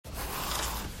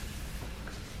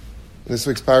This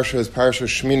week's parsha is Parsha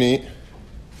Shmini,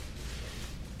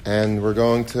 and we're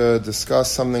going to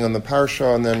discuss something on the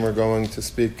parsha, and then we're going to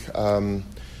speak a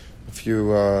few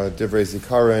divrei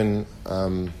zikaron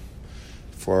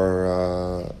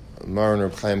for Maran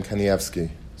Reb Chaim Kanievsky,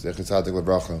 Zecher Tzadik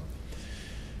Lebracha.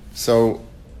 So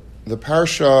the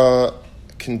parsha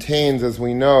contains, as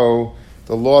we know,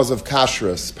 the laws of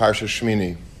kashrus, Parsha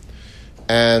Shmini,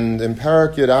 and in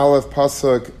Parak Yud Aleph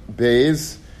Pasuk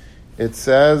Beis it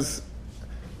says,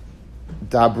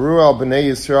 Dabru al b'nei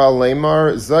Yisrael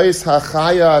lemar zayis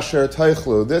hachaya asher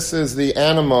teichlu. This is the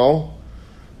animal.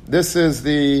 These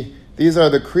are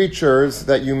the creatures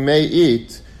that you may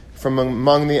eat from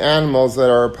among the animals that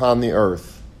are upon the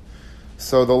earth.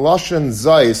 So the lashon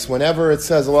zayis, whenever it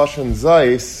says lashon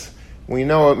zayis, we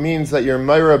know it means that you're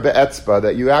meira be'etzba,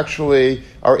 that you actually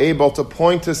are able to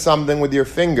point to something with your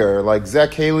finger, like zeh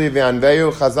keli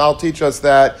v'anveyu. Chazal teach us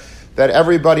that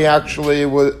everybody actually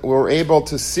were able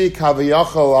to see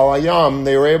Kaviyachal al Hayam,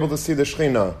 they were able to see the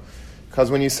Shechina.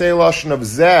 Because when you say Lashon of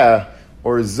Zeh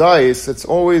or Zais, it's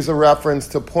always a reference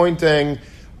to pointing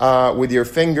with your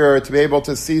finger to be able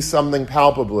to see something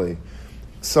palpably.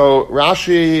 So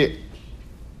Rashi,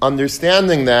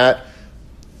 understanding that,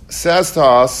 says to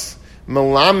us,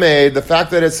 Melamed, the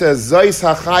fact that it says Zais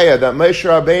HaChaya, that Moshe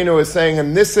Rabbeinu is saying,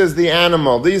 and this is the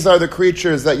animal, these are the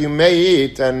creatures that you may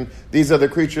eat, and these are the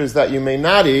creatures that you may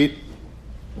not eat,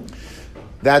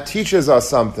 that teaches us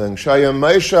something. Shaya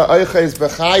Moshe Oiches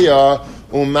B'Chaya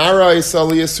Umara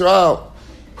Yisrael Yisrael.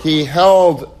 He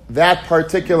held that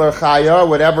particular Chaya,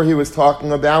 whatever he was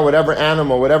talking about, whatever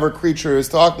animal, whatever creature he was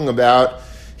talking about,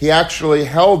 he actually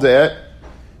held it,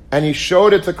 and he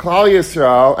showed it to Klal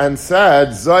Yisrael and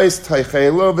said, Zais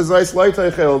teichelu v'zais lo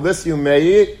teichelu. This you may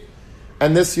eat,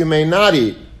 and this you may not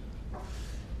eat.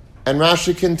 And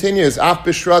Rashi continues, Af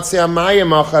b'shratzi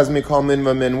hamayim achaz mikol min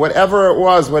v'min. Whatever it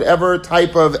was, whatever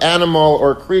type of animal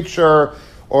or creature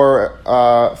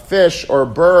or fish or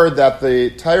bird that the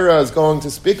Torah is going to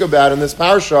speak about in this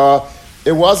parsha,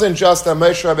 it wasn't just that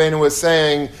Moshe Rabbeinu was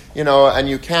saying, and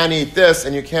you can't eat this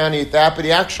and you can't eat that, but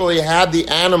he actually had the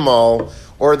animal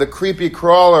or the creepy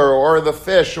crawler, or the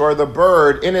fish, or the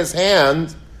bird in his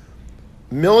hand,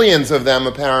 millions of them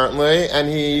apparently, and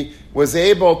he was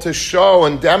able to show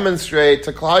and demonstrate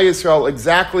to Klal Yisrael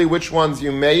exactly which ones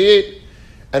you may eat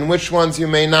and which ones you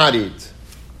may not eat.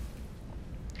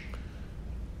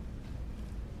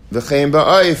 V'chein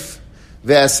ba'oif,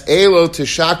 v'es'elo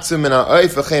tishaktzim min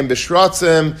ha'oif, v'chein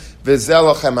b'shratzim,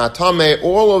 v'zelochem hatameh.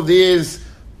 All of these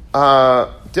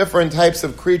different types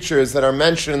of creatures that are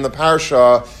mentioned in the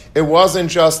parsha, it wasn't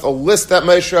just a list that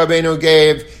Moshe Rabbeinu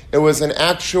gave, it was an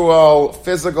actual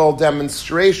physical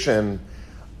demonstration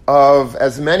of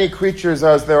as many creatures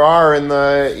as there are in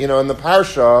the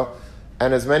parsha,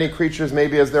 and as many creatures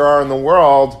maybe as there are in the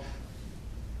world.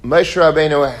 Moshe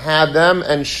Rabbeinu had them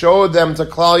and showed them to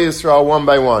Klal Yisrael one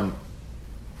by one.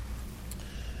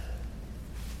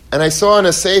 And I saw in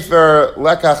a Sefer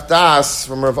Lekach Das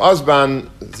from Rav Osban,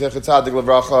 Zecher Tzadik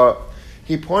Levracha,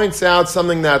 he points out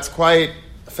something that's quite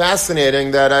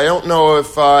fascinating that I don't know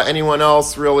if anyone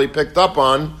else really picked up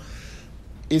on.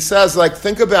 He says,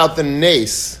 think about the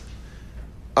nace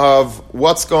of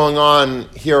what's going on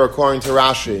here according to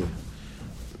Rashi.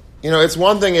 It's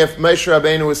one thing if Moshe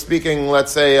Rabbeinu was speaking,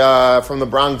 let's say, from the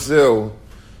Bronx Zoo,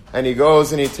 and he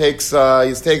goes and he's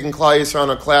taking Klal Yisrael on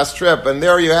a class trip, and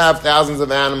there you have thousands of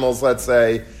animals, let's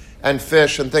say, and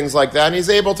fish and things like that, and he's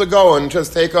able to go and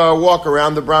just take a walk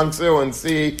around the Bronx Zoo and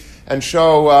see and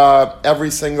show every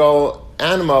single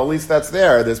animal, at least that's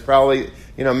there. There's probably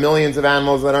millions of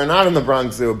animals that are not in the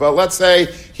Bronx Zoo, but let's say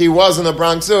he was in the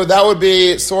Bronx Zoo, that would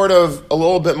be sort of a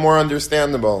little bit more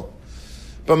understandable.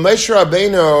 But Moshe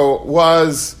Rabbeinu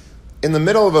was in the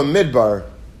middle of a midbar.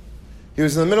 He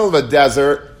was in the middle of a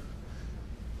desert,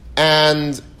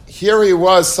 and here he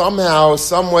was somehow,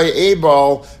 some way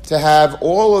able to have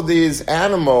all of these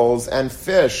animals and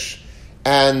fish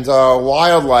and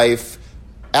wildlife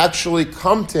actually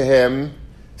come to him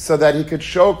so that he could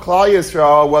show Klal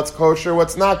Yisrael what's kosher,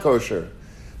 what's not kosher.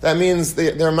 That means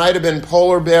there might have been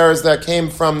polar bears that came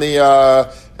from the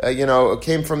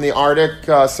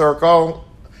Arctic Circle.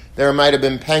 There might have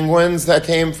been penguins that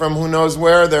came from who knows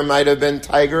where. There might have been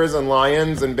tigers and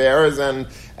lions and bears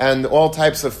and all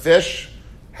types of fish.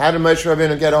 How did Moshe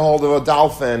Rabbeinu get a hold of a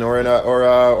dolphin or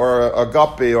a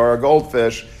guppy or a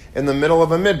goldfish in the middle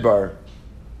of a midbar?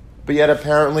 But yet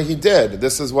apparently he did.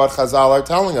 This is what Chazal are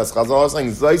telling us. Chazal is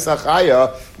saying, Zayis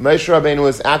HaChaya, Moshe Rabbeinu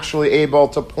was actually able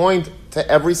to point to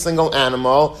every single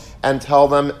animal and tell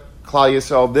them, Klal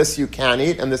Yisrael, this you can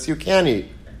eat and this you can't eat.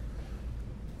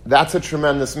 That's a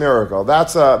tremendous miracle.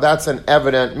 That's an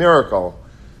evident miracle.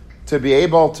 to be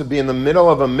able to be in the middle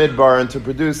of a midbar and to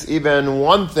produce even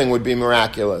one thing would be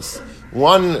miraculous.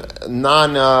 One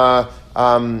a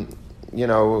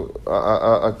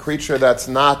creature that's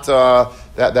not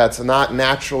that's not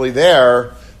naturally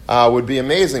there would be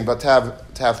amazing. But to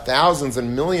have thousands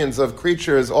and millions of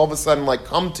creatures all of a sudden like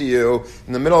come to you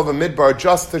in the middle of a midbar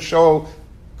just to show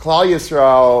Klal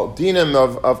Yisrael dinim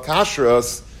of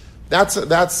kashrus, that's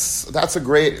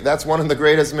one of the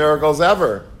greatest miracles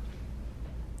ever.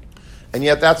 And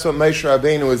yet that's what Moshe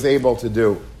Rabbeinu was able to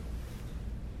do.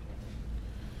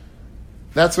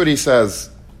 That's what he says.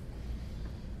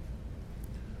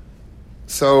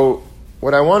 So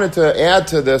what I wanted to add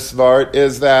to this Vart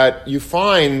is that you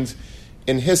find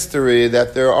in history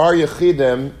that there are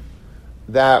Yechidim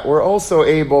that were also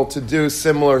able to do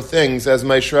similar things as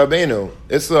Moshe Rabbeinu.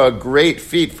 It's a great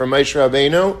feat for Moshe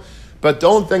Rabbeinu, but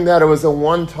don't think that it was a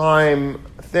one-time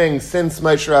thing since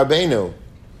Moshe Rabbeinu.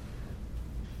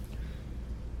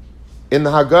 In the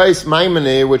Hagais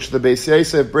Maimoni, which the Beis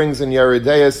Yosef brings in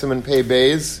Yeridei Siman Pei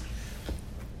Beis,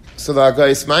 so the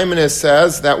Hagais Maimoni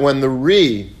says that when the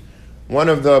Ri, one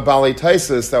of the Balei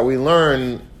Taisis that we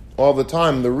learn all the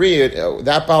time, the Ri,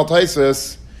 that Balei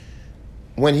Taisis,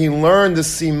 when he learned the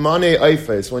Simane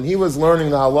Eifes, when he was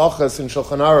learning the halachas in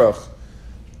Shulchan Aruch,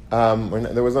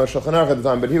 there was no Shulchan Aruch at the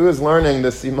time, but he was learning the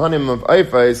Simanim of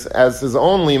Eifes as his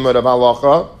own limud of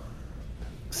halacha.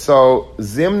 So,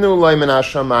 Zimnu Leimin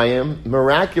HaShamayim,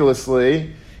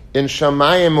 miraculously, in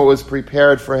Shamayim it was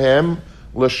prepared for him,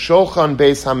 L'Shulchan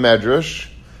Beis HaMedrash,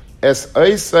 Es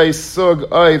Eisei Sug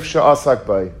Oif She'asak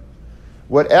Bay.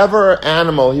 Whatever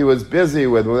animal he was busy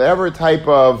with, whatever type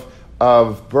of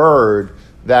bird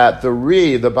that the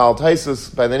Ri, the Baal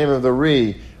Taisus, by the name of the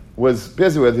Ri, was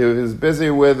busy with. He was busy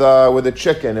with a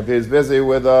chicken, if he was busy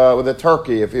with a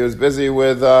turkey, if he was busy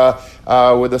with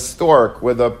a stork,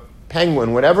 with a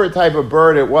penguin, whatever type of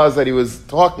bird it was that he was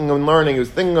talking and learning, he was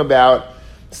thinking about,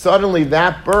 suddenly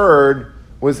that bird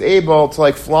was able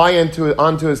to fly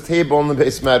onto his table in the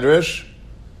Beis Medrash,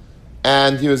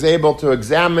 and he was able to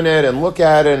examine it and look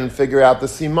at it and figure out the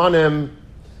simanim.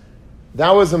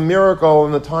 That was a miracle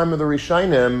in the time of the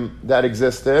Rishonim that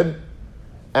existed,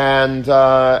 and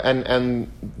the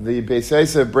Beis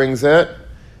Yosef brings it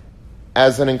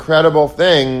as an incredible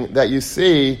thing that you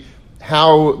see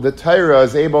how the Torah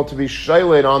is able to be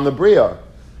shaylet on the Bria.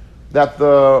 That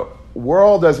the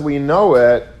world as we know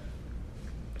it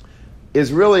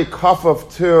is really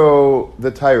kafuf to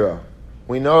the Torah.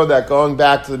 We know that going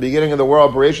back to the beginning of the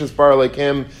world, Bereshis bar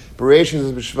Elokim, Bereshis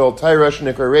is b'shvil Torah,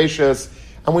 Shnikar Bereshis,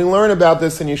 and we learn about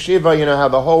this in Yeshiva, how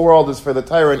the whole world is for the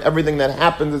Torah and everything that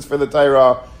happens is for the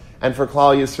Torah and for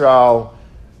Klal Yisrael.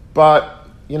 But,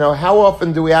 how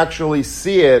often do we actually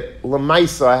see it,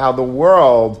 Lamaisa, how the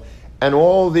world and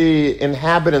all the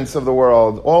inhabitants of the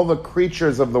world, all the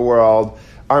creatures of the world,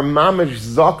 are mamish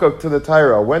zakuk to the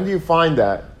Torah? When do you find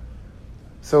that?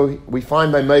 So we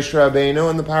find by Moshe Rabbeinu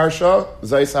in the parasha,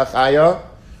 Zayis HaChaya.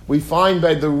 We find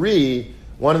by the Ri,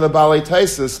 one of the Balei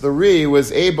Taisis, the Ri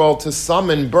was able to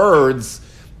summon birds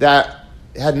that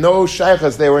had no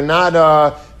shaykhas. They were not,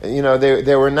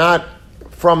 they were not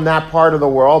from that part of the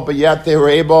world, but yet they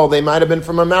might have been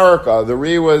from America. The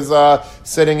Ri was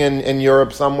sitting in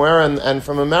Europe somewhere, and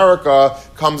from America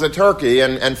comes a turkey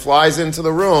and flies into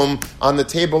the room on the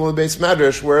table of the Beis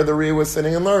Medrash where the Ri was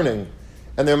sitting and learning.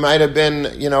 And there might have been,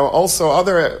 also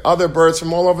other birds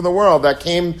from all over the world that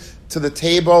came to the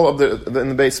table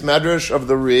in the Beis Medrash of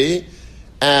the Ri,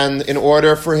 and in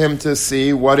order for him to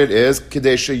see what it is,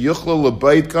 Kadesha Yuchlu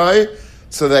L'Baitkai,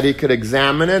 so that he could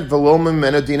examine it, V'lo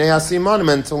Mimena Dinei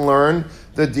HaSimanim, and to learn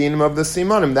the dinim of the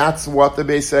Simanim. That's what the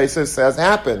Beis Yosef says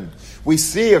happened. We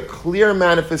see a clear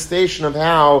manifestation of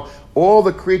how all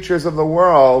the creatures of the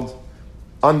world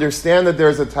understand that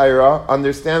there's a Torah,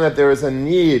 understand that there is a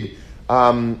need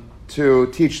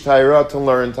to teach Torah, to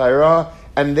learn Torah,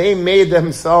 and they made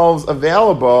themselves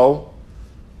available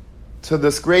to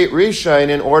this great Rishon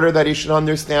in order that he should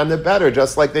understand it better,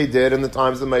 just like they did in the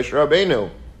times of Moshe Rabbeinu.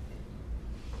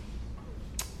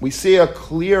 We see a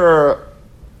clear,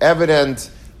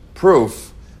 evident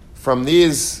proof from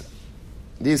these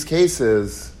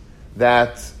cases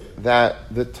that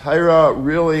the Torah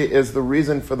really is the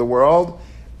reason for the world,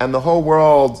 and the whole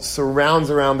world surrounds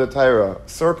around the Torah,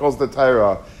 circles the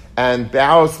Torah, and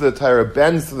bows to the Torah,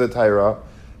 bends to the Torah,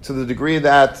 to the degree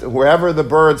that wherever the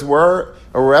birds were,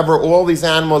 or wherever all these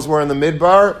animals were in the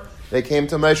Midbar, they came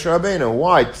to Moshe Rabbeinu.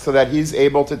 Why? So that he's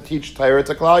able to teach Torah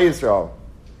to Klal Yisrael.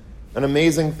 An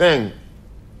amazing thing.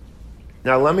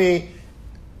 Now let me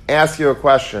ask you a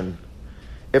question.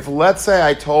 If, let's say,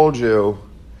 I told you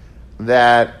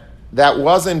that that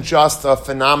wasn't just a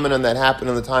phenomenon that happened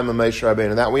in the time of Moshe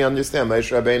Rabbeinu. That we understand.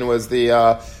 Moshe Rabbeinu was the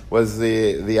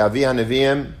Avi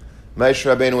HaNeviim. Moshe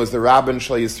Rabbeinu was the Rabban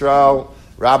Shel Yisrael,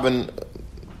 Rabban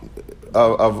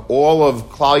of all of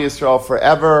Klal Yisrael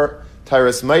forever.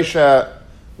 Tyrus Moshe.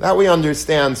 That we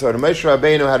understand. So Moshe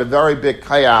Rabbeinu had a very big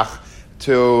kayach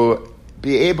to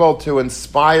be able to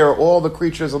inspire all the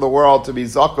creatures of the world to be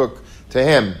zakuk to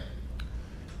him.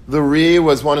 The Ri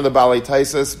was one of the Balei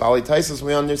Taisus. Balei Taisus,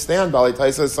 we understand. Balei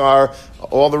Taisus are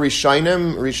all the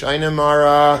Rishonim. Rishonim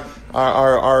are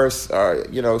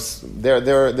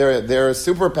they're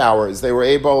superpowers. They were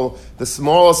able. The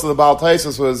smallest of the Balei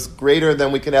Taisus was greater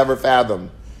than we could ever fathom.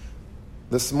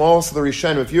 The smallest of the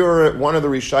Rishonim. If you were one of the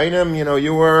Rishonim,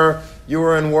 you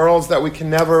were in worlds that we can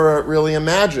never really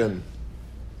imagine.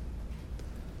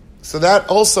 So that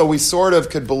also we sort of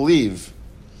could believe.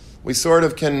 We sort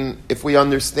of can, if we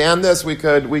understand this, we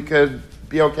could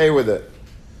be okay with it.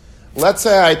 Let's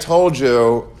say I told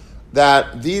you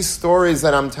that these stories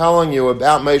that I'm telling you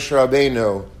about Moshe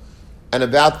Rabbeinu and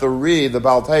about the Ri, the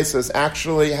Balei Taisus,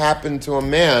 actually happened to a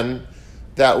man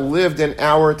that lived in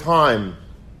our time.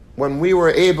 When we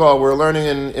were learning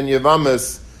in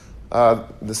Yevamos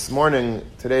this morning,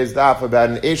 today's daf, about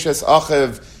an Eshes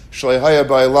Achiv Shleihaya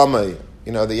Ba'elamai.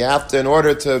 That you have to, in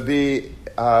order to be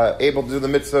able to do the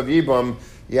mitzvah of Yibam,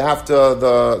 you have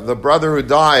to, the brother who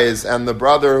dies and the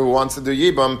brother who wants to do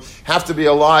Yibam have to be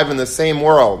alive in the same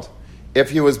world.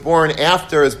 If he was born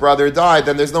after his brother died,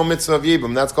 then there's no mitzvah of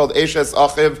Yibam. That's called Eshes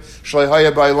Achiv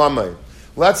Shleihaya Ba'elamai.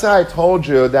 Let's say I told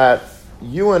you that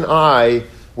you and I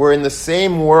were in the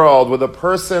same world with a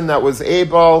person that was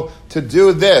able to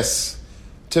do this,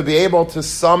 to be able to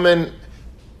summon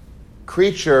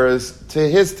creatures to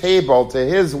his table, to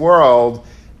his world,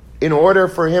 in order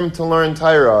for him to learn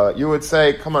Torah. You would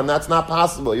say, come on, that's not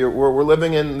possible. We're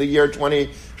living in the year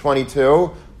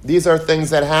 2022. These are things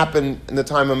that happened in the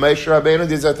time of Moshe Rabbeinu.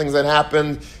 These are things that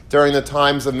happened during the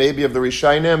times of maybe of the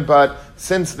Rishonim. But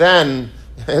since then,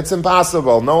 it's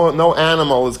impossible. No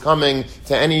animal is coming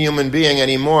to any human being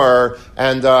anymore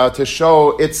and to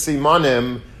show its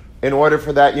simanim in order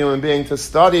for that human being to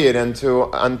study it and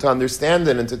to understand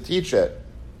it and to teach it.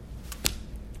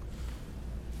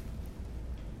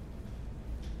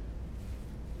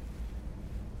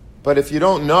 But if you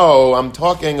don't know, I'm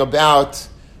talking about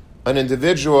an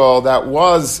individual that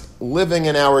was living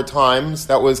in our times,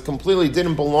 that was completely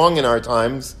didn't belong in our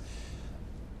times.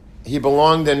 He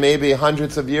belonged in maybe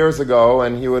hundreds of years ago,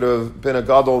 and he would have been a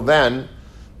gadol then.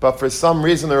 But for some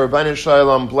reason, the Rebbeinu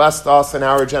Shalom blessed us in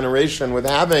our generation with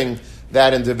having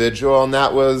that individual, and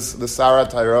that was the Sarah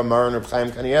Torah, Maran Reb Chaim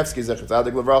Kanievsky, Zecher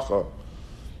Tzadik Levracha.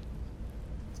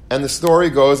 And the story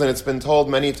goes, and it's been told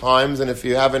many times, and if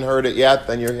you haven't heard it yet,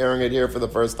 then you're hearing it here for the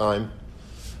first time,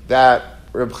 that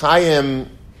Reb Chaim,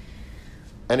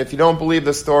 and if you don't believe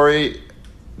the story,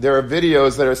 there are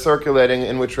videos that are circulating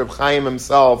in which Reb Chaim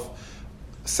himself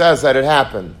says that it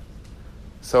happened.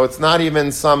 So it's not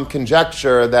even some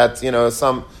conjecture that,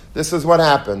 this is what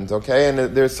happened, okay? And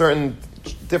there's certain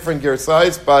different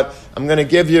gersais, but I'm going to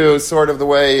give you sort of the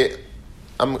way,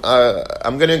 I'm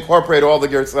going to incorporate all the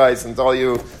gersais and tell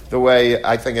you the way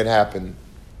I think it happened.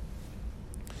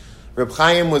 Reb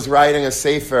Chaim was writing a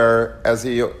sefer, as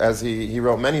he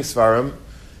wrote many svarim.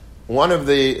 One of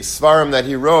the svarim that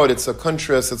he wrote, it's a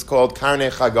kuntras, it's called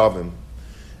Karnei Chagavim.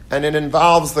 And it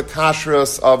involves the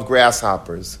kashrus of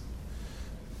grasshoppers.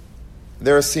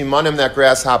 There are simanim that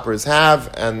grasshoppers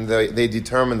have, and they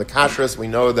determine the kashrus. We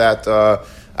know that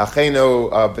Achenu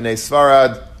B'nai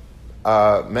Svarad,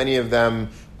 many of them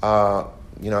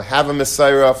have a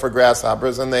Messiah for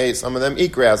grasshoppers, and some of them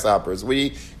eat grasshoppers.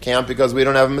 We can't because we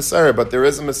don't have a Messiah, but there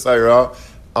is a Messiah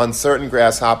on certain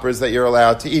grasshoppers that you're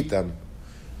allowed to eat them.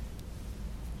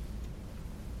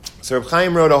 So Reb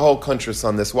Chaim wrote a whole kuntras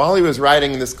on this. While he was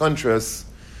writing this kuntras,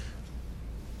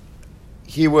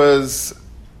 he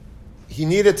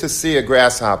needed to see a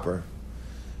grasshopper.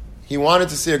 He wanted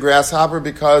to see a grasshopper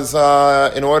because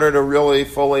in order to really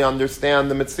fully understand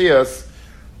the metzias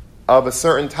of a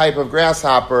certain type of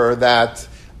grasshopper that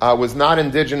was not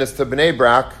indigenous to Bnei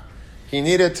Brak, he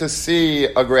needed to see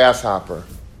a grasshopper.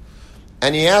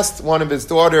 And he asked one of his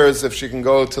daughters if she can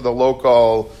go to the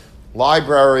local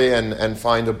library and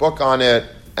find a book on it,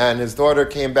 and his daughter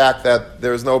came back that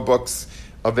there's no books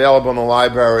available in the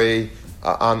library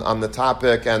on the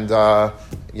topic, and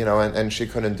she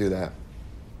couldn't do that.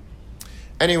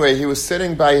 Anyway, he was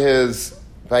sitting by his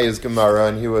Gemara,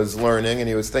 and he was learning, and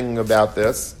he was thinking about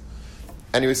this,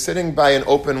 and he was sitting by an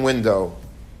open window,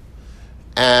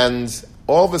 and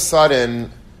all of a sudden,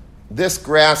 this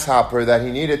grasshopper that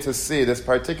he needed to see, this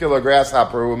particular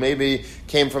grasshopper who maybe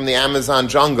came from the Amazon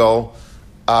jungle,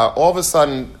 all of a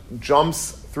sudden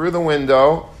jumps through the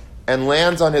window and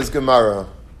lands on his Gemara.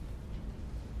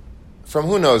 From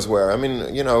who knows where. I mean,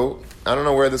 I don't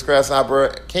know where this grasshopper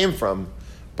came from.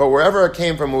 But wherever it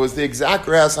came from, it was the exact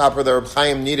grasshopper that Reb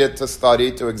Chaim needed to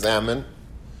study, to examine.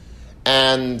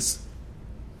 And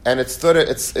it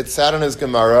sat on his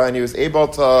Gemara, and he was able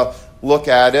to look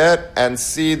at it and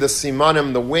see the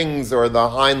simanim, the wings or the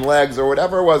hind legs or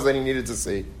whatever it was that he needed to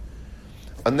see.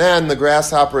 And then the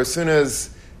grasshopper, as soon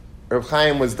as Reb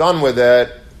Chaim was done with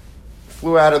it,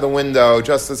 flew out of the window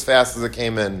just as fast as it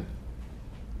came in.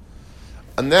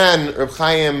 And then Reb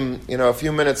Chaim, a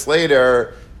few minutes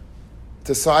later,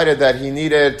 decided that he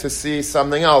needed to see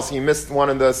something else. He missed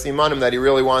one of the simanim that he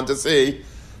really wanted to see.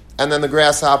 And then the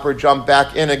grasshopper jumped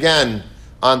back in again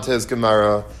onto his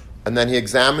Gemara. And then he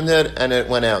examined it, and it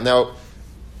went out. Now,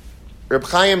 Reb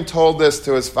Chaim told this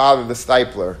to his father, the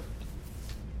Stipler.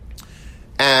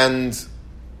 And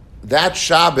that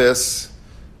Shabbos,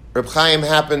 Reb Chaim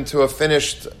happened to have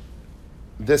finished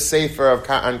this sefer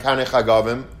on Kanei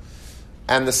Chagavim,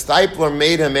 and the Stipler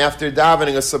made him, after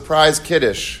davening, a surprise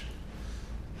kiddush.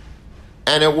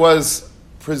 And it was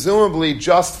presumably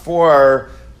just for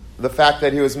the fact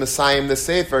that he was Messiahing the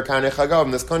sefer, Kanei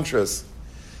Chagavim, this kuntras.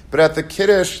 But at the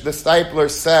Kiddush, the Stipler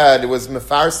said, it was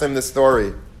Mefarsim, the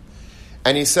story.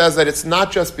 And he says that it's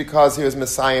not just because he was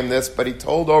Messiahing this, but he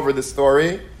told over the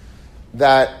story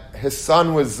that his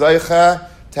son was Zeicha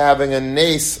to having a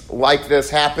nace like this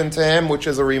happen to him, which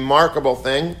is a remarkable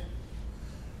thing.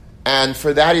 And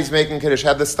for that he's making Kiddush.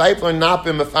 Had the Stipler not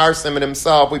been Mefarsim in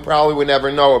himself, we probably would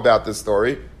never know about this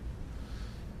story.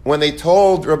 When they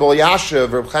told Reb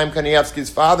Elyashiv, Reb Chaim Kanievsky's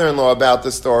father-in-law, about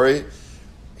this story,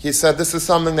 he said this is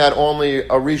something that only a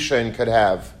Rishon could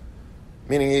have.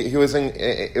 Meaning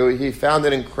he found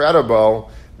it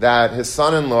incredible that his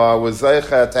son-in-law was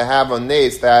Zeicha to have a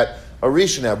nace that a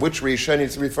Rishon had. Which Rishon?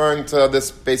 He's referring to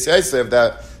this Beis Yosef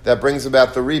that brings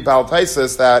about the Baal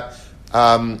Taisus, that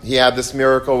he had this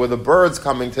miracle with the birds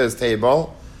coming to his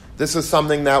table. This is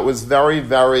something that was very,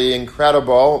 very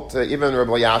incredible to even Reb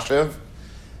Elyashiv.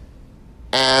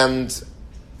 And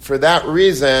for that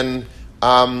reason,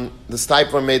 the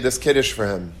Stipler made this kiddush for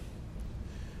him.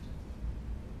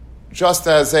 Just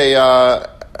as a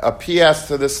PS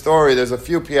to this story, there's a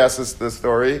few PSs to this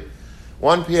story.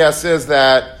 One PS is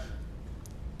that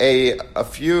a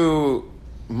few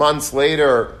months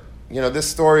later, this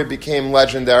story became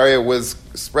legendary. It was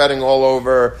spreading all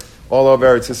over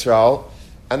Eretz Yisrael.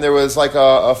 And there was like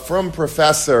a frum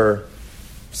professor,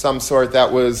 some sort,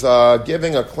 that was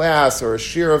giving a class or a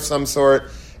shir of some sort,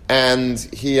 and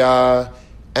he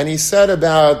said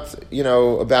about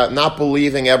not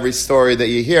believing every story that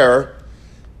you hear,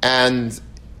 and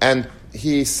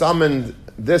he summoned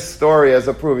this story as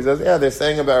a proof. He says, they're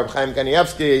saying about Reb Chaim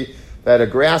Kanievsky that a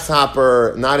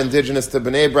grasshopper not indigenous to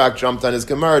Bnei Brak jumped on his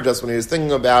Gemara just when he was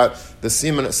thinking about the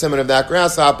semen of that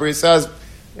grasshopper. He says,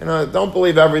 don't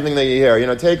believe everything that you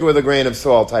hear. Take it with a grain of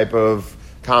salt type of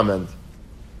comment.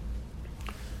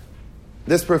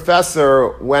 This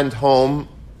professor went home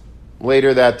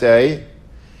later that day,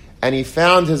 and he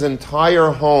found his entire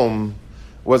home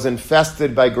was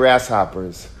infested by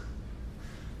grasshoppers.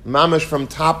 Mamish from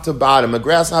top to bottom.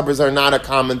 Grasshoppers are not a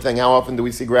common thing. How often do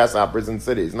we see grasshoppers in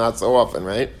cities? Not so often,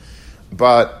 right?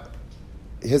 But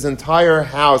his entire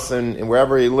house and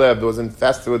wherever he lived was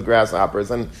infested with grasshoppers.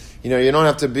 And, you don't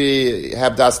have to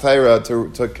have das Torah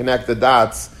to connect the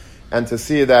dots and to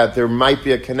see that there might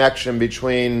be a connection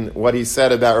between what he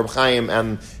said about Reb Chaim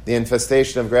and the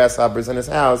infestation of grasshoppers in his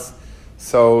house.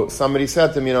 So somebody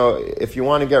said to him, if you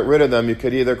want to get rid of them, you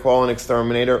could either call an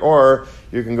exterminator or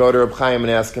you can go to Reb Chaim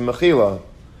and ask him mechila.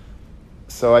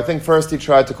 So I think first he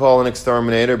tried to call an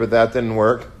exterminator, but that didn't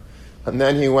work. And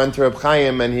then he went to Reb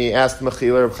Chaim and he asked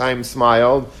mechila. Reb Chaim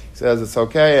smiled. He says, it's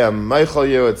okay, I'm meichel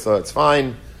you, it's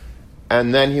fine.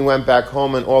 And then he went back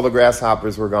home and all the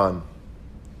grasshoppers were gone.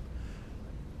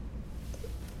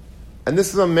 And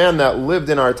this is a man that lived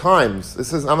in our times.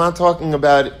 I'm not talking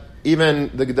about even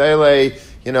the Gedolei,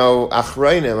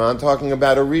 Achrayim. I'm not talking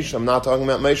about a Rishon. I'm not talking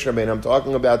about Moshe Rabbeinu. I'm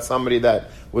talking about somebody that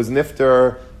was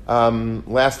nifter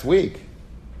last week.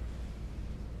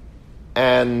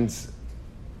 And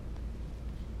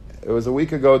it was a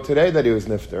week ago today that he was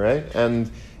nifter, right?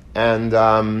 And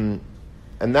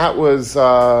that was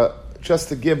just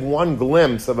to give one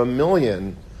glimpse of a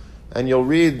million. And you'll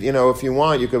read, if you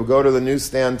want, you could go to the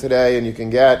newsstand today and you can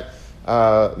get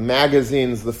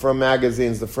magazines, the Frum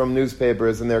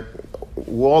newspapers, and they're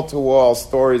wall-to-wall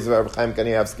stories of Reb Chaim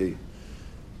Kanievsky.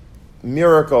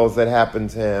 miracles that happened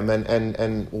to him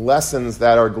and lessons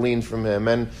that are gleaned from him.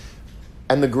 And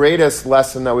the greatest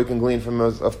lesson that we can glean from him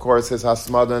is, of course, his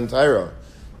Hasmada and Torah.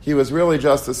 He was really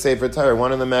just a Sefer Torah.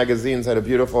 One of the magazines had a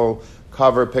beautiful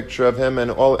cover picture of him,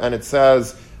 and it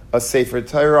says, a Sefer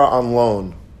Torah on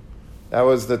loan. That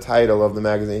was the title of the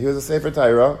magazine. He was a Sefer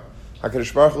Torah.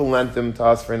 HaKadosh Baruch Hu lent him to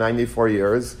us for 94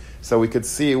 years, so we could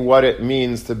see what it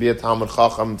means to be a Talmud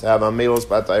Chacham, to have Amelos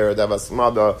B'Torah, to have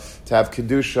Asmada, to have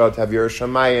Kedusha, to have Yiras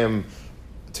Shamayim,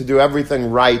 to do everything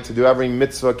right, to do every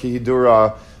mitzvah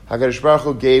kihidura. HaKadosh Baruch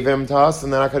Hu gave him to us,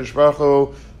 and then HaKadosh Baruch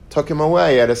Hu took him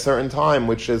away at a certain time,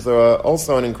 which is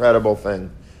also an incredible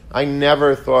thing. I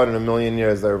never thought in a million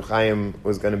years that Reb Chaim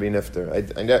was going to be nifter.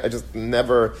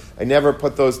 I never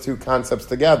put those two concepts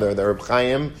together, the Reb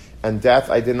Chaim and death.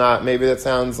 I did not, maybe that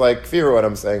sounds like fear what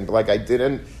I'm saying, but I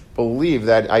didn't believe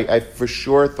that. I for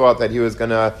sure thought that he was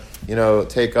going to,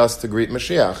 take us to greet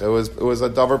Mashiach. It was a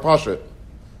davar pashut.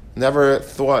 Never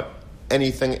thought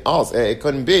anything else. It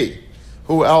couldn't be.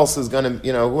 Who else is going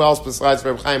to, who else besides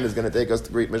Reb Chaim is going to take us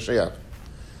to greet Mashiach?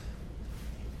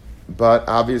 But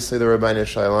obviously the Rebbeinu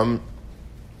Shalom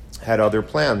had other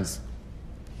plans.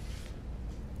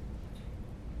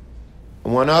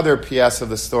 One other PS of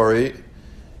the story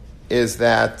is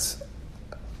that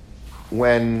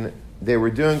when they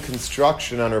were doing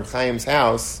construction on Reb Chaim's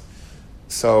house,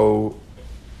 so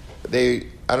they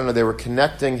were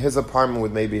connecting his apartment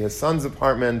with maybe his son's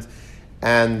apartment,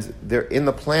 and in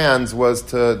the plans was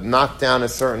to knock down a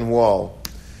certain wall.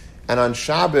 And on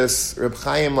Shabbos, Reb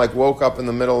Chaim woke up in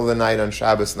the middle of the night on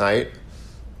Shabbos night,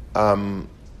 and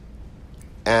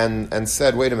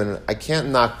said, "Wait a minute, I can't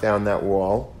knock down that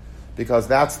wall because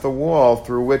that's the wall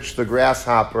through which the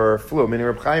grasshopper flew." I mean,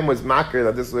 Reb Chaim was makir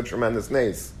that this was a tremendous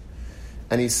nace,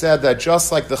 and he said that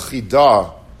just like the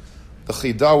Chidah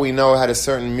we know had a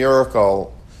certain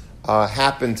miracle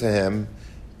happen to him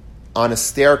on a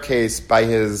staircase by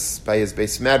his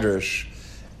Beis Medrash.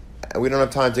 We don't have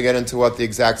time to get into what the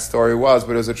exact story was,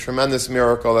 but it was a tremendous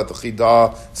miracle that the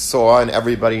Chidah saw, and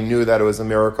everybody knew that it was a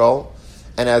miracle.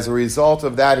 And as a result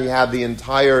of that, he had the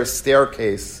entire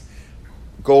staircase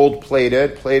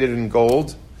gold-plated in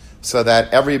gold, so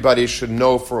that everybody should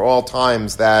know for all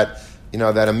times that,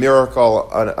 that a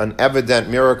miracle, an evident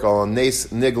miracle, a nes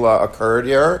nigla occurred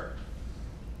here,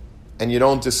 and you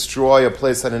don't destroy a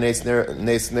place that a nes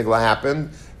nigla happened.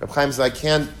 Reb Chaim said, I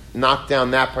can't knock down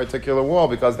that particular wall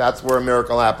because that's where a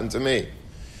miracle happened to me.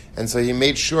 And so he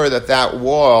made sure that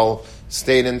wall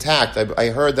stayed intact. I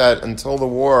heard that until the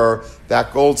war,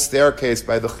 that gold staircase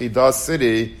by the Chidah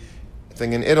city, I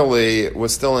think in Italy,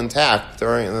 was still intact.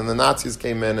 And then the Nazis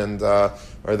came in and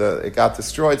it got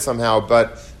destroyed somehow.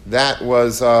 But that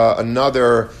was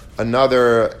another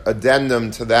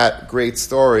addendum to that great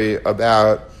story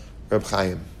about Reb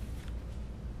Chaim.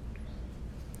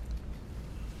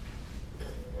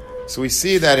 So we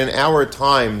see that in our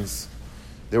times,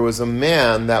 there was a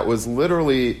man that was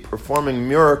literally performing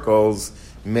miracles,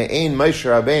 me'ein Moshe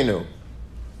Rabbeinu.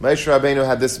 Moshe Rabbeinu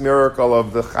had this miracle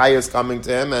of the Chayas coming to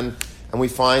him, and we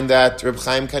find that Reb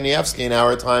Chaim Kanievsky in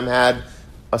our time had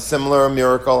a similar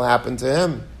miracle happen to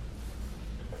him.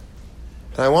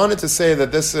 And I wanted to say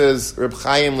that this is Reb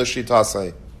Chaim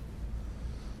L'Shitasei.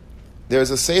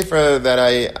 There's a sefer that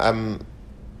I am,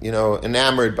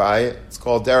 enamored by. It's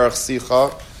called Derech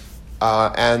Sicha.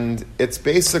 And it's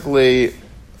basically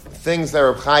things that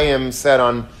Reb Chaim said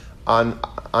on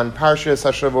Parshas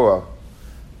HaShavua.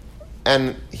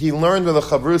 And he learned with a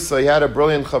chavrusa. He had a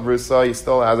brilliant chavrusa. He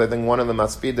still has, I think, one of the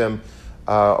maspidim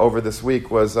over this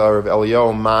week was Rav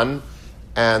Eliyahu Man.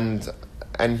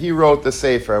 And he wrote the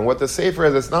sefer. And what the sefer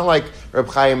is, it's not like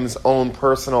Reb Chaim's own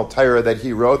personal Torah that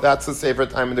he wrote. That's the sefer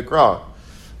Time in Dekra.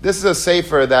 This is a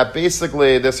sefer that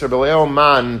basically this Rav Eliyahu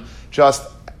Man just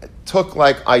took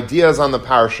ideas on the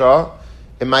parsha.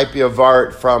 It might be a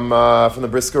vart from the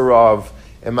Brisker Rav.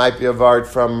 It might be a vart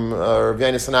from Rav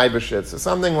Yonis and Eibeshitz. It's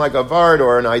something like a vart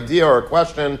or an idea or a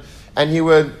question, and he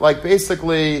would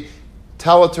basically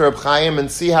tell it to Reb Chaim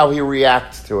and see how he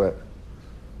reacts to it.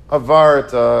 A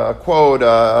vart, a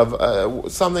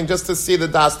quote, something just to see the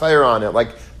das Torah on it.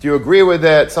 Do you agree with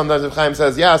it? Sometimes Reb Chaim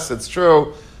says, yes, it's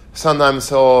true. Sometimes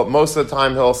most of the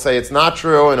time he'll say it's not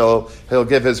true, and he'll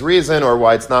give his reason or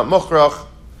why it's not mukhrach.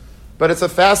 But it's a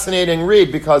fascinating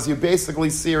read because you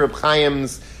basically see Reb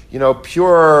Chaim's,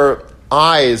 pure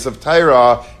eyes of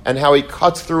Torah and how he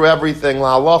cuts through everything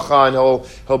lahalacha, and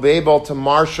he'll be able to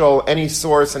marshal any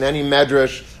source and any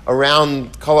medrash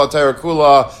around Kol HaTorah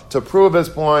Kula to prove his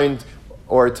point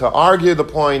or to argue the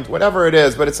point, whatever it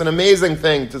is. But it's an amazing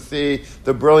thing to see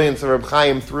the brilliance of Reb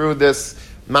Chaim through this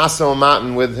Maso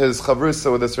Matan with his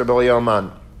chavrusa, with this Reb Eliyahu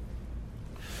Man.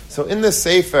 So in the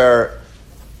Sefer,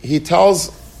 he tells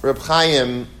Reb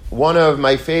Chaim one of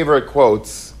my favorite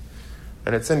quotes,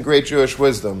 and it's in Great Jewish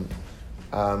Wisdom.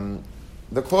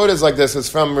 The quote is like this. It's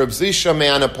from Reb Zisha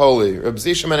Me'anapoli. Reb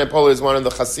Zisha Me'anapoli is one of the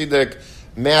Hasidic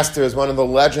masters, one of the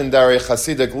legendary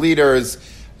Hasidic leaders.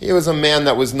 He was a man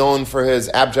that was known for his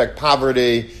abject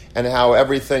poverty and how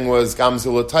everything was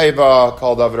Gamzu L'Taiva,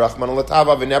 called Avi Rahman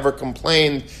L'Tava. He never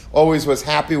complained, always was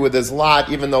happy with his lot,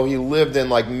 even though he lived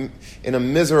in a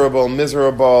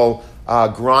miserable,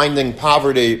 grinding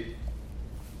poverty.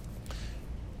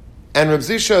 And Reb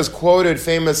Zisha is quoted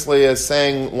famously as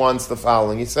saying once the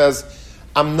following. He says,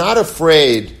 I'm not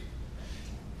afraid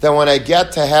that when I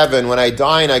get to heaven, when I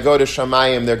die and I go to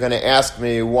Shamayim, they're going to ask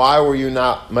me, why were you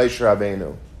not Moshe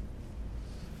Rabbeinu?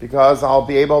 Because I'll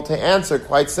be able to answer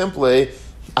quite simply,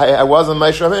 I wasn't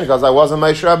Moshe Rabbeinu because I wasn't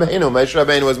Moshe Rabbeinu. Moshe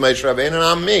Rabbeinu was Moshe Rabbeinu and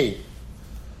I'm me.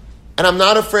 And I'm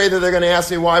not afraid that they're going to ask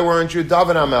me, why weren't you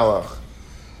David HaMelech?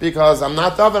 Because I'm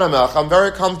not David HaMelech. I'm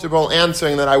very comfortable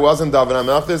answering that I wasn't David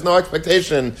HaMelech. There's no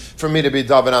expectation for me to be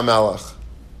David HaMelech.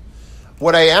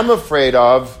 What I am afraid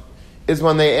of is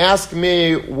when they ask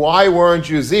me, why weren't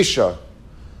you Zisha?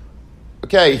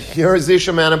 Okay, you're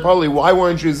Zisha Me'anapoli. Why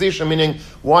weren't you Zisha? Meaning,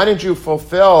 why didn't you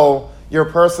fulfill your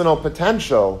personal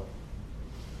potential?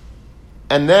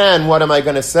 And then, what am I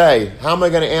going to say? How am I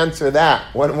going to answer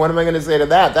that? What am I going to say to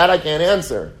that? That I can't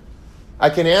answer. I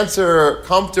can answer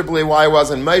comfortably why I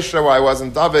wasn't Moshe, why I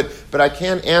wasn't David, but I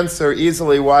can't answer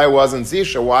easily why I wasn't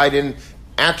Zisha, why I didn't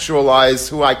actualize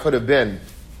who I could have been.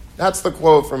 That's the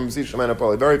quote from Zisha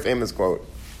Me'anapoli, very famous quote.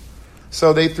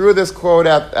 So they threw this quote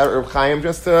at Reb Chaim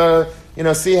just to,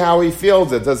 see how he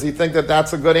feels it. Does he think that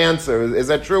that's a good answer? Is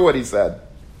that true what he said?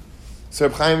 So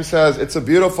Reb Chaim says, it's a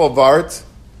beautiful vart,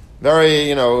 very,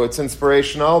 it's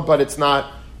inspirational, but it's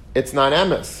not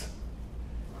emes.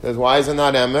 He says, why is it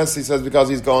not emes? He says, because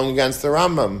he's going against the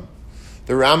Rambam.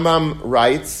 The Rambam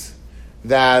writes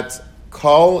that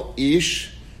kol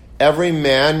ish, every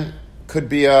man could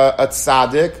be a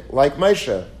tzaddik like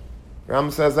Moshe. The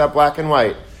Rambam says that black and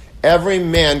white. Every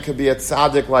man could be a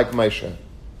tzaddik like Moshe.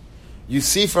 You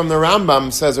see from the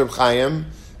Rambam, says Reb Chaim,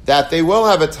 that they will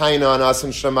have a taina on us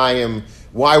in Shemayim.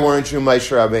 Why weren't you Moshe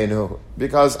Rabbeinu?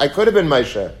 Because I could have been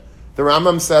Moshe. The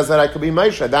Rambam says that I could be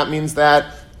Moshe. That means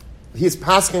that he's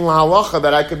pasking la halacha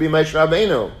that I could be Moshe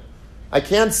Rabbeinu. I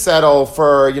can't settle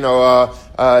for,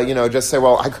 just say,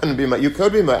 well, I couldn't be Moshe. You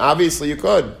could be Moshe. Obviously you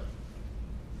could.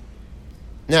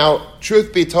 Now,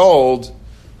 truth be told,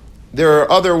 there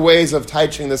are other ways of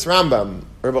teaching this Rambam.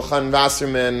 Rebbe Chaim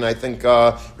Wasserman, I think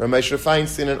Ramesha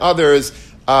Feinstein and others,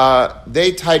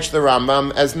 they teach the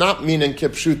Rambam as not meaning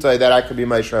kipshutai that I could be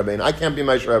Moshe Rabbeinu. I can't be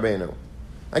Moshe Rabbeinu.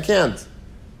 I can't.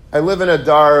 I live in a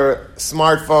dar,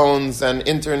 smartphones and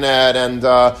internet and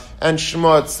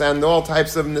shmutz and all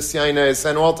types of nisyanis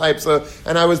and all types of,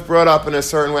 and I was brought up in a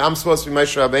certain way. I'm supposed to be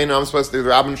Moshe Rabbeinu. I'm supposed to be the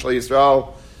Rabban Shal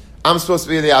Yisrael. I'm supposed to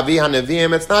be the Avi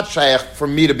HaNeviim. It's not shaykh for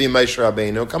me to be Moshe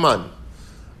Rabbeinu. Come on.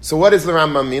 So what does the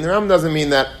Rambam mean? The Rambam doesn't mean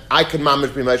that I could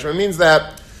mamish be Moshe. It means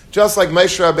that just like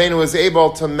Moshe Rabbeinu was able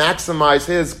to maximize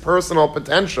his personal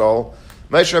potential,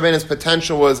 Moshe Rabbeinu's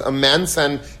potential was immense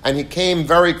and he came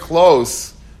very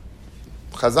close.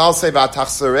 Chazal say,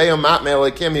 V'atachsareyu mat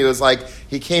me'elikim,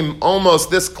 he came almost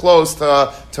this close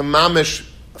to mamish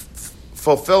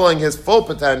fulfilling his full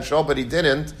potential, but he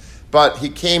didn't. But he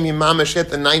mamish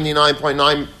hit the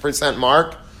 99.9%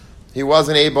 mark. He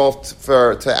wasn't able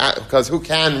to because who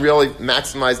can really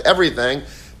maximize everything?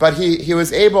 But he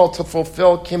was able to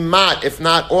fulfill kimat, if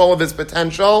not all of his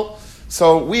potential.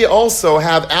 So we also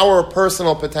have our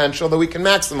personal potential that we can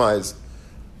maximize.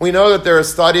 We know that there are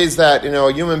studies that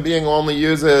a human being only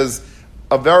uses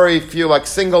a very few,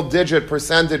 single-digit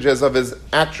percentages of his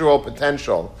actual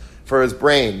potential for his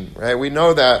brain, right? We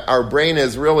know that our brain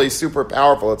is really super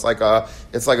powerful. It's like a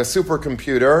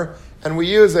supercomputer, and we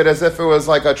use it as if it was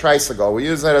like a tricycle. We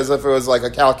use it as if it was like a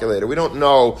calculator. We don't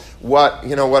know what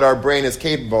our brain is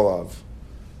capable of.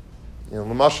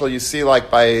 L'mashal, you see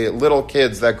by little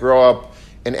kids that grow up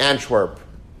in Antwerp,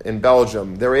 in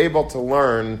Belgium, they're able to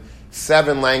learn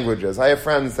 7 languages. I have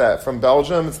friends that from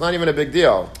Belgium, it's not even a big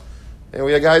deal.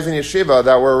 We have guys in yeshiva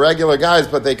that were regular guys,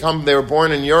 but they were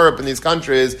born in Europe in these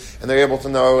countries, and they're able to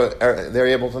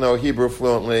know Hebrew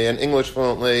fluently and English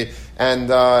fluently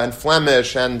and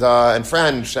Flemish and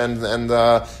French and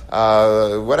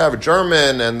whatever,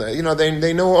 German, and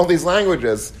they know all these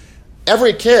languages.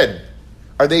 Every kid.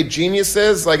 Are they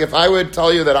geniuses? If I would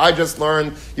tell you that I just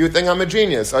learned, you would think I'm a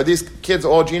genius. Are these kids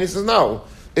all geniuses? No.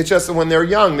 It's just that when they're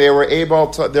young, they were able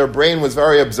to, their brain was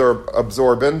very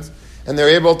absorbent, and they're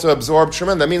able to absorb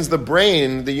tremendous. That means the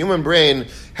brain, the human brain,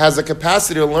 has a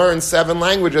capacity to learn 7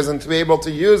 languages and to be able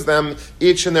to use them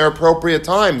each in their appropriate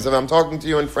times. If I'm talking to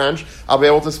you in French, I'll be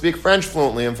able to speak French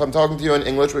fluently. If I'm talking to you in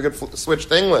English, we could switch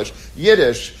to English,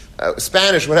 Yiddish,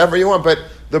 Spanish, whatever you want. But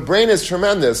the brain is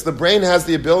tremendous. The brain has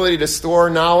the ability to store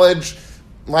knowledge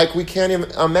like we can't even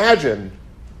imagine.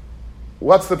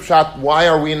 What's the pshat? Why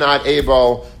are we not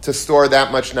able to store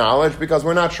that much knowledge? Because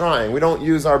we're not trying. We don't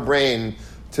use our brain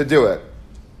to do it.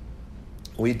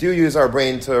 We do use our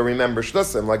brain to remember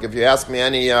shlusim. Like if you ask me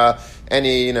any,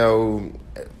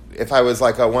 if I was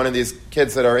like one of these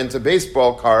kids that are into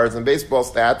baseball cards and baseball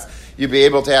stats, you'd be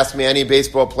able to ask me any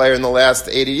baseball player in the last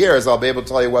 80 years. I'll be able to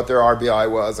tell you what their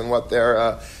RBI was and what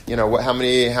their, how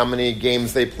many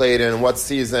games they played in, what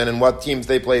season and what teams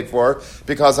they played for,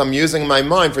 because I'm using my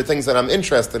mind for things that I'm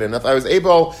interested in. If I was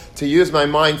able to use my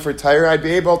mind for Torah, I'd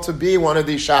be able to be one of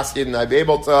these Shasidin. I'd be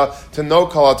able to know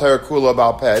Kol HaTorah Kula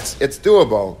about pets. It's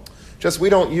doable. Just we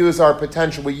don't use our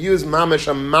potential. We use mamish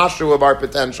a mashu of our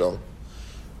potential.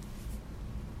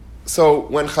 So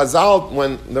when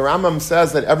the Rambam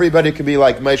says that everybody could be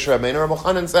like Moshe Rabbeinu, Rabbi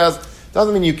Chanan says,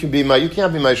 doesn't mean you can't be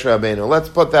Moshe Rabbeinu. Let's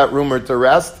put that rumor to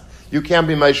rest. You can't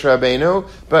be Moshe Rabbeinu,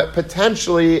 but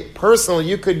potentially, personally,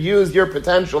 you could use your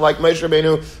potential like Moshe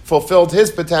Rabbeinu fulfilled his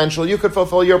potential. You could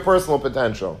fulfill your personal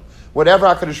potential. Whatever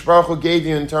HaKadosh Baruch Hu gave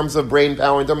you in terms of brain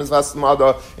power, in terms of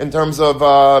asmada, in terms of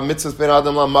mitzvahs ben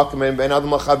adam la'makamim, ben adam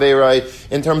la'chaverai,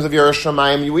 in terms of your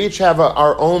shamayim, you each have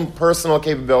our own personal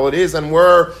capabilities, and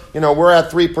we're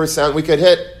at 3%. We could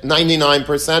hit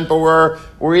 99%, but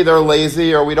we're either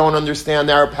lazy or we don't understand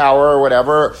our power or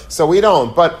whatever, so we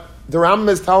don't. But the Rambam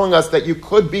is telling us that you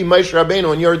could be Moshe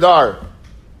Rabbeinu in your dar.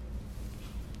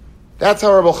 That's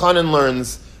how Rabbi Chanan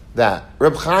learns that.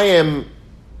 Reb Chaim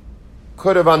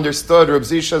could have understood Reb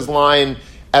Zisha's line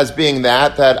as being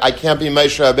that I can't be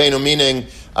Moshe Rabbeinu, meaning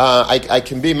I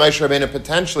can be Moshe Rabbeinu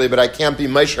potentially, but I can't be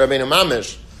Moshe Rabbeinu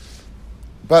mamish.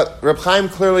 But Reb Chaim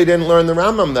clearly didn't learn the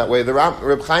Rambam that way.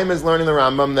 Reb Chaim is learning the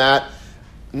Rambam that,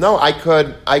 no, I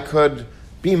could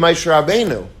be Moshe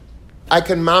Rabbeinu. I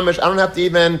can mamish. I don't have to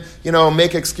even,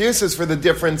 make excuses for the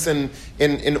difference in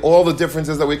all the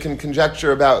differences that we can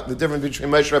conjecture about the difference between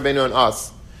Moshe Rabbeinu and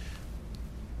us.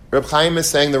 Reb Chaim is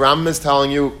saying, the Rambam is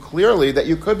telling you clearly that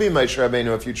you could be Moshe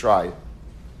Rabbeinu if you try.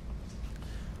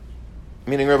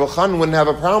 Meaning Reb Chanan wouldn't have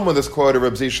a problem with this quote of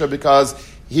Reb Zisha because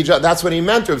that's what he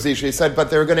meant to Reb Zisha. He said,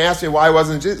 but they were going to ask me why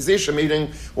wasn't Zisha,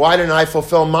 meaning why didn't I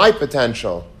fulfill my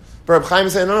potential? But Reb Chaim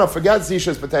is saying, no, forget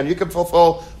Zisha's potential. You can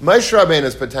fulfill Moshe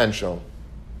Rabbeinu's potential.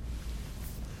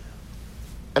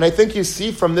 And I think you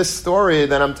see from this story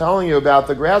that I'm telling you about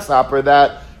the grasshopper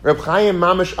that Reb Chaim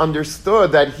Mamish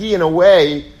understood that he, in a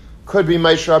way, could be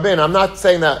Moshe Rabbeinu. I'm not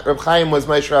saying that Reb Chaim was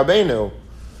Moshe Rabbeinu,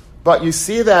 but you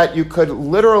see that you could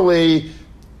literally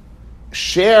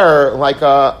share like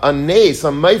a nace,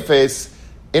 a meifes,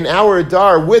 in our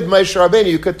dar with Moshe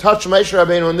Rabbeinu. You could touch Moshe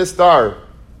Rabbeinu in this dar.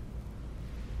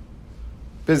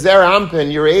 Bezer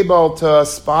Ampin, you're able to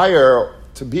aspire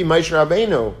to be Moshe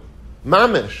Rabbeinu.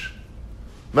 Mamish.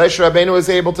 Moshe Rabbeinu was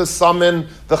able to summon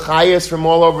the Chayas from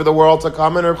all over the world to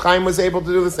come, and Reb Chaim was able to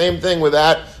do the same thing with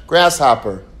that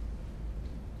grasshopper.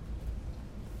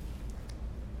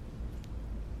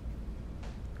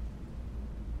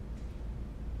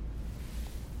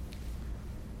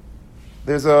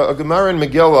 There's a Gemara in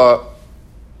Megillah.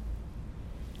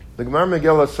 The Gemara in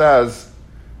Megillah says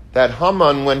that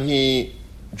Haman, when he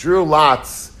drew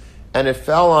lots and it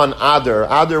fell on Adar,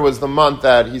 Adar was the month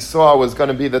that he saw was going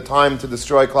to be the time to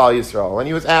destroy Klal Yisrael, and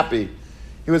he was happy.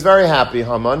 He was very happy,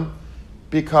 Haman,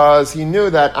 because he knew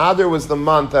that Adar was the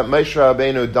month that Moshe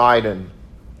Rabbeinu died in.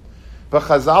 But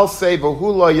Chazal say, V'hu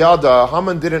lo yada,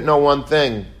 Haman didn't know one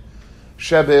thing.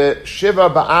 Shebe Shiva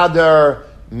ba'Adar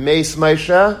meis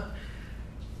Moshe,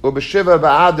 Ubeshiva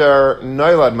ba'Adar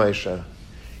noilad Moshe.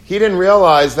 He didn't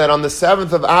realize that on the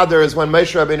 7th of Adar is when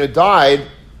Moshe Rabbeinu died,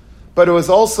 but it was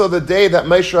also the day that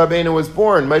Moshe Rabbeinu was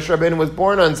born. Moshe Rabbeinu was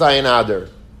born on Zayin Adar.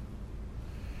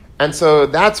 And so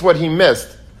that's what he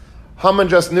missed. Haman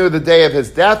just knew the day of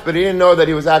his death, but he didn't know that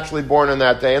he was actually born on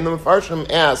that day. And the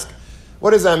Mefarshim ask,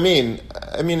 what does that mean?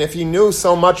 I mean, if he knew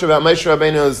so much about Moshe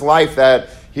Rabbeinu's life that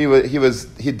he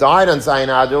died on Zayin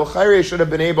Adar, Chayri should have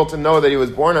been able to know that he was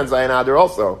born on Zayin Adar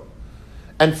also.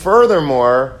 And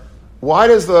furthermore, why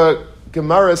does the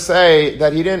Gemara say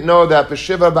that he didn't know that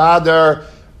B'Shiva B'Adar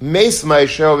Meis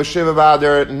Moshe or B'Shiva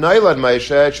B'Adar Noilad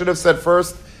Moshe? It should have said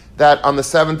first that on the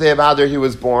 7th day of Adar he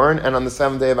was born, and on the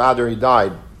 7th day of Adar he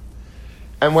died.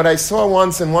 And what I saw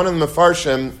once in one of the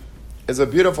Mefarshim is a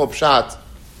beautiful pshat.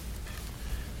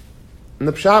 And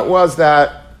the pshat was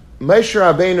that Moshe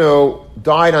Rabbeinu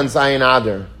died on Zayin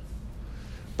Adar.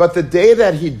 But the day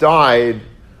that he died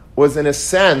was, in a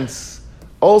sense,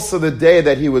 also the day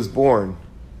that he was born.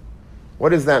 What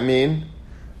does that mean?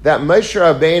 That Moshe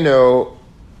Rabbeinu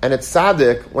and a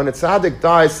tzaddik, when a tzaddik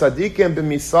dies, tzaddikim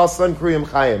b'misasan kriyim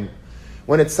chayim.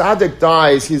 When a tzaddik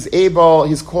dies,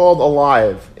 he's called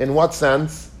alive. In what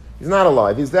sense? He's not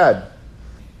alive, he's dead.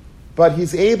 But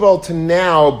he's able to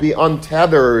now be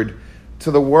untethered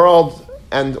to the world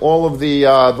and all of the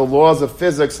laws of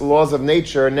physics, the laws of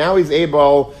nature. Now he's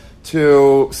able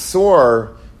to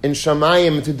soar in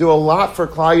Shamayim, to do a lot for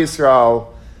Klal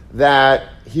Yisrael that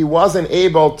he wasn't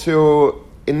able to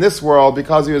in this world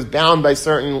because he was bound by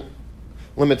certain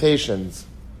limitations.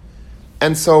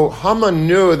 And so Haman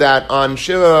knew that on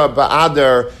Shiva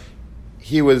Ba'adar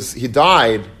he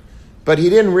died, but he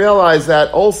didn't realize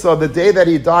that also the day that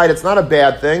he died, it's not a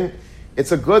bad thing,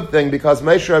 it's a good thing, because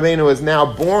Moshe Rabbeinu is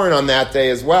now born on that day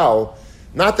as well.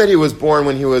 Not that he was born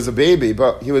when he was a baby,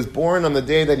 but he was born on the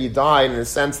day that he died, in the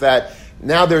sense that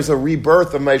now there's a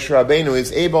rebirth of Moshe Rabbeinu.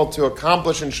 He's able to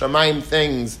accomplish in Shamayim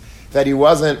things that he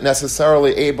wasn't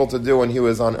necessarily able to do when he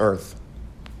was on earth.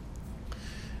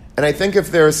 And I think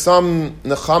if there's some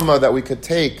nechama that we could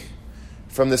take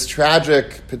from this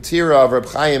tragic petira of Reb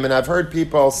Chaim, and I've heard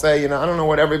people say, I don't know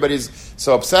what everybody's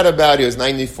so upset about. He was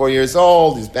 94 years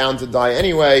old. He's bound to die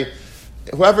anyway.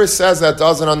 Whoever says that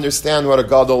doesn't understand what a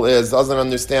gadol is, doesn't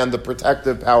understand the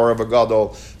protective power of a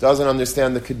gadol, doesn't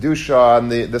understand the kedusha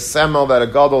and the semel that a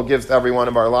gadol gives to every one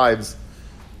of our lives.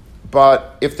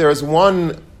 But if there's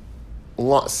one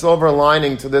silver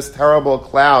lining to this terrible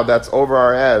cloud that's over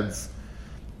our heads,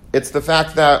 it's the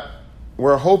fact that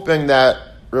we're hoping that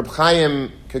Reb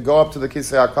Chaim could go up to the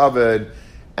Kisei HaKavod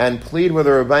and plead with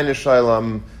the Rebbeinu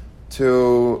Shalom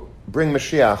to bring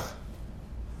Mashiach.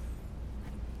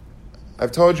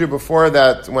 I've told you before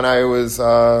that when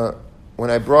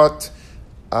I brought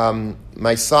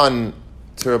my son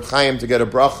to Reb Chaim to get a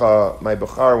bracha, my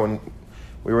Bechar, when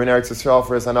we were in Eretz Yisrael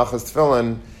for his Hanachas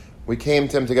Tefillin, we came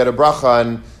to him to get a bracha,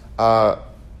 and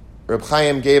Reb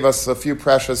Chaim gave us a few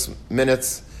precious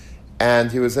minutes,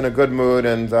 and he was in a good mood,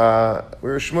 and we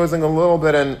were schmoozing a little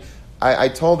bit, and I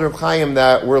told Reb Chaim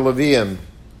that we're Leviim,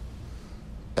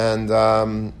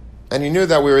 and he knew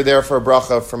that we were there for a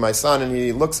bracha for my son, and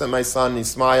he looks at my son, he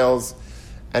smiles,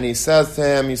 and he says to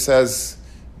him,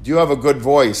 do you have a good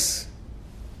voice?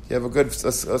 Do you have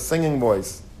a singing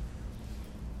voice?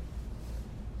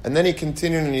 And then he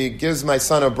continued, and he gives my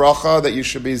son a bracha that you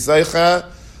should be zeicha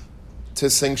to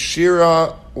sing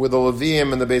shira with the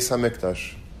Leviim in the Beis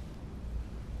HaMikdash,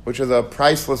 which is a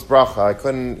priceless bracha. I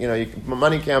couldn't,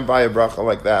 money can't buy a bracha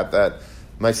like that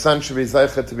my son should be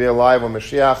zeicha to be alive when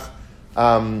Mashiach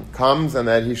comes, and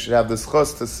that he should have the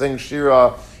schus to sing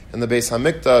shira in the Beis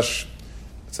HaMikdash.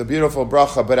 It's a beautiful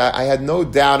bracha, but I had no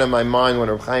doubt in my mind when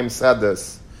Reb Chaim said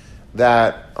this,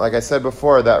 that, like I said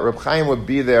before, that Reb Chaim would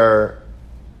be there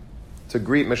to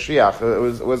greet Mashiach.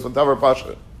 It was a davar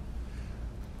pasha.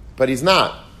 But he's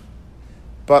not.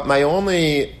 But my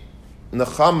only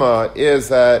nechama is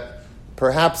that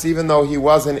perhaps even though he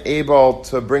wasn't able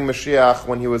to bring Mashiach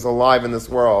when he was alive in this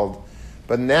world,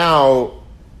 but now,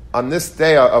 on this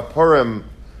day of Purim,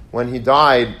 when he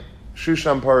died,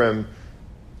 Shushan Purim,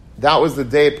 that was the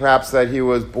day perhaps that he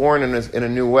was born in a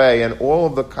new way, and all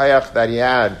of the kayach that he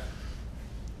had,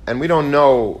 and we don't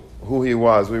know who he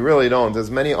was, we really don't.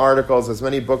 As many articles, as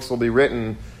many books will be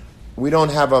written, we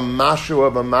don't have a mashu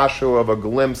of a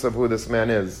glimpse of who this man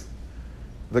is.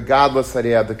 The godless that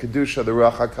he had, the kedusha, the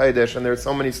ruach hakodesh, and there's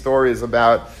so many stories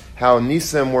about how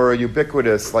nisim were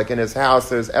ubiquitous. Like in his house,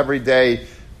 there's every day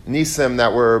nisim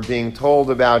that were being told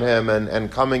about him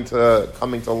and coming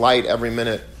to light every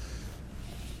minute.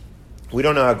 We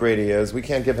don't know how great he is. We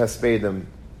can't give hespedim.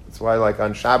 That's why,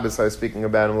 on Shabbos, I was speaking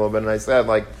about him a little bit, and I said,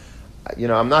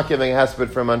 I'm not giving a hesped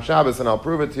for him on Shabbos, and I'll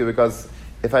prove it to you, because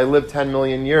if I lived 10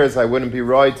 million years, I wouldn't be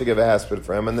right to give a hesped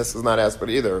for him, and this is not hesped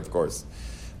either, of course.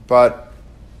 But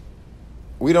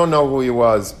we don't know who he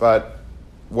was, but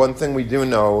one thing we do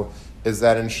know is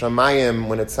that in Shamayim,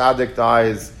 when a tzaddik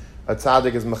dies, a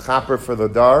tzaddik is mechaper for the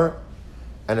dar,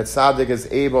 and a tzaddik is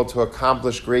able to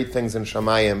accomplish great things in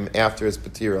Shamayim after his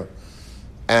petira.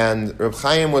 And Reb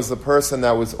Chaim was the person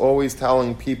that was always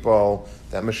telling people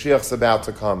that Mashiach's about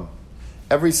to come.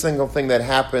 Every single thing that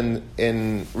happened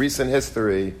in recent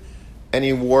history,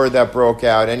 any war that broke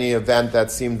out, any event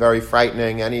that seemed very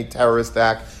frightening, any terrorist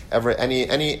act,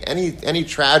 any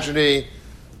tragedy,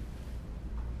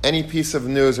 any piece of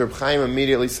news, Reb Chaim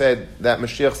immediately said that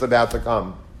Mashiach's about to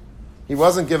come. He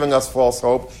wasn't giving us false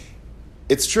hope.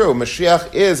 It's true,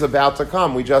 Mashiach is about to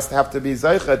come. We just have to be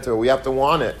zeicha to it. We have to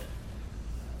want it.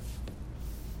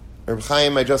 Reb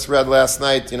Chaim, I just read last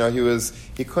night,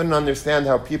 he couldn't understand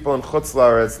how people in Chutz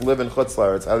La'aretz live in Chutz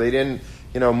La'aretz, how they didn't,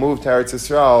 move to Eretz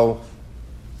Yisrael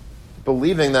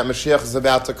believing that Mashiach is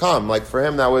about to come. Like, for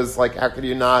him, that was like, how could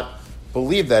you not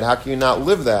believe that? How can you not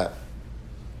live that?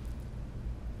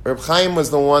 Reb Chaim was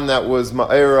the one that was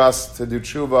ma'ir us to do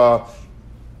tshuva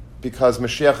because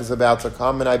Mashiach is about to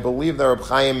come, and I believe that Reb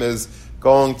Chaim is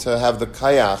going to have the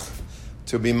kayach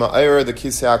to be ma'ir the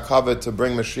kisei hakavod to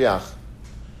bring Mashiach.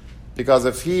 Because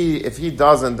if he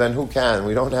doesn't, then who can?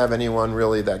 We don't have anyone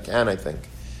really that can, I think.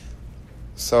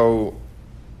 So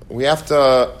we have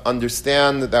to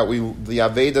understand that the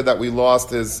Aveda that we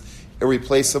lost is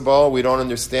irreplaceable. We don't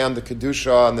understand the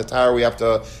Kedusha and the Torah. We have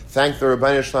to thank the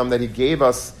Rebbeinu Shalom that he gave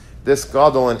us this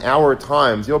Gadol in our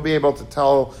times. You'll be able to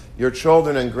tell your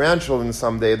children and grandchildren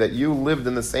someday that you lived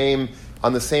on the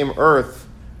same earth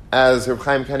as Reb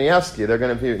Chaim Kanievsky. They're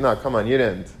going to be, no, come on, you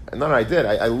didn't. No, I did.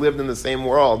 I lived in the same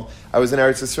world. I was in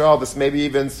Eretz Yisrael. This maybe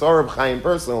even saw Reb Chaim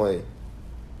personally.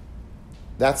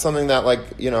 That's something that,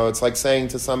 it's like saying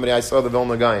to somebody, I saw the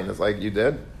Vilna Gaon. It's like, you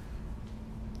did?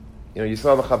 You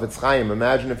saw the Chavetz Chaim.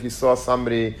 Imagine if you saw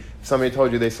somebody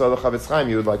told you they saw the Chavetz Chaim,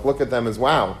 you would look at them as,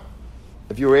 wow.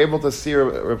 If you were able to see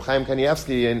Reb Chaim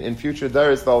Kanievsky in future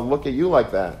days, they'll look at you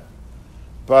like that.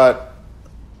 But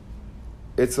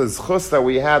it's a zchus that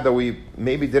we had that we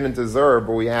maybe didn't deserve,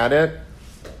 but we had it.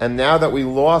 And now that we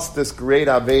lost this great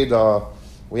Aveda,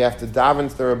 we have to daven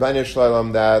to the Rebbeinu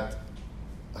Shalom that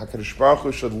HaKadosh Baruch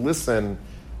Hu should listen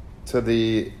to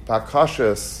the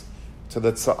bakashas, to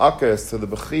the tza'akas, to the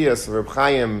bechiyas of Reb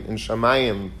Chaim in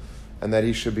Shamayim, and that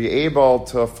he should be able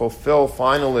to fulfill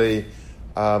finally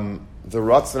the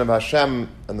Ratzon of Hashem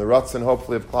and the Ratzon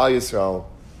hopefully of Klal Yisrael,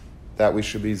 that we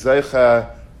should be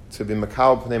Zeicha to be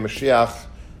Makal Pnei Mashiach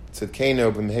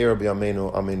Tzidkenu B'mheira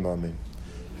B'yameinu Amen B'Amen.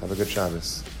 Have a good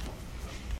Shabbos.